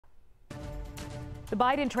The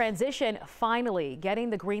Biden transition finally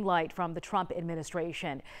getting the green light from the Trump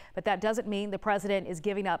administration. But that doesn't mean the president is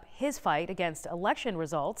giving up his fight against election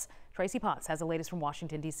results. Tracy Potts has the latest from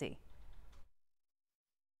Washington, D.C.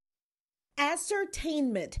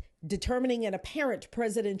 Ascertainment, determining an apparent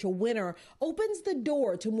presidential winner, opens the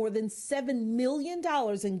door to more than $7 million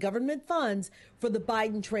in government funds for the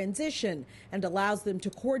Biden transition and allows them to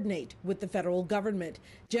coordinate with the federal government.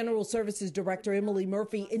 General Services Director Emily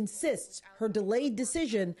Murphy insists her delayed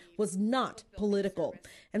decision was not political.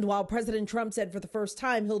 And while President Trump said for the first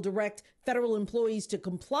time he'll direct federal employees to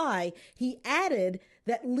comply, he added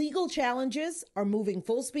that legal challenges are moving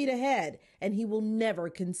full speed ahead and he will never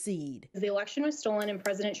concede. The election was stolen and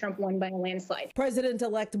President Trump won by a landslide.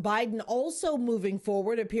 President-elect Biden also moving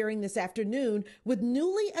forward, appearing this afternoon with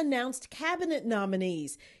newly announced cabinet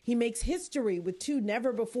nominees. He makes history with two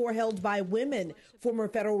never before held by women, former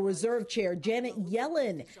Federal Reserve Chair Janet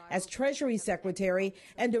Yellen as Treasury Secretary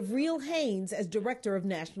and Avril Haines as Director of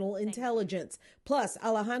National Intelligence, plus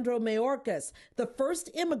Alejandro Mayorkas, the first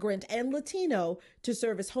immigrant and Latino to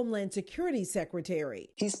serve as Homeland Security Secretary.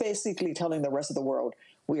 He's basically telling the rest of the world,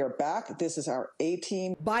 we are back. This is our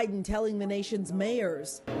A-team. Biden telling the nation's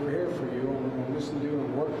mayors, we're here for you and we'll listen to you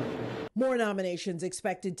and work with you. More nominations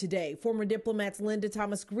expected today. Former diplomats Linda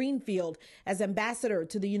Thomas Greenfield as ambassador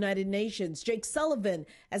to the United Nations, Jake Sullivan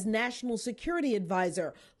as national security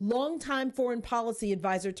advisor, longtime foreign policy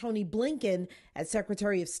advisor Tony Blinken as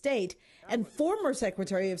Secretary of State, and former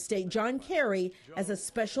Secretary of State John Kerry as a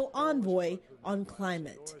special envoy on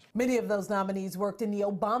climate. Many of those nominees worked in the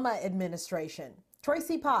Obama administration.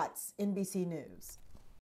 Tracy Potts, NBC News.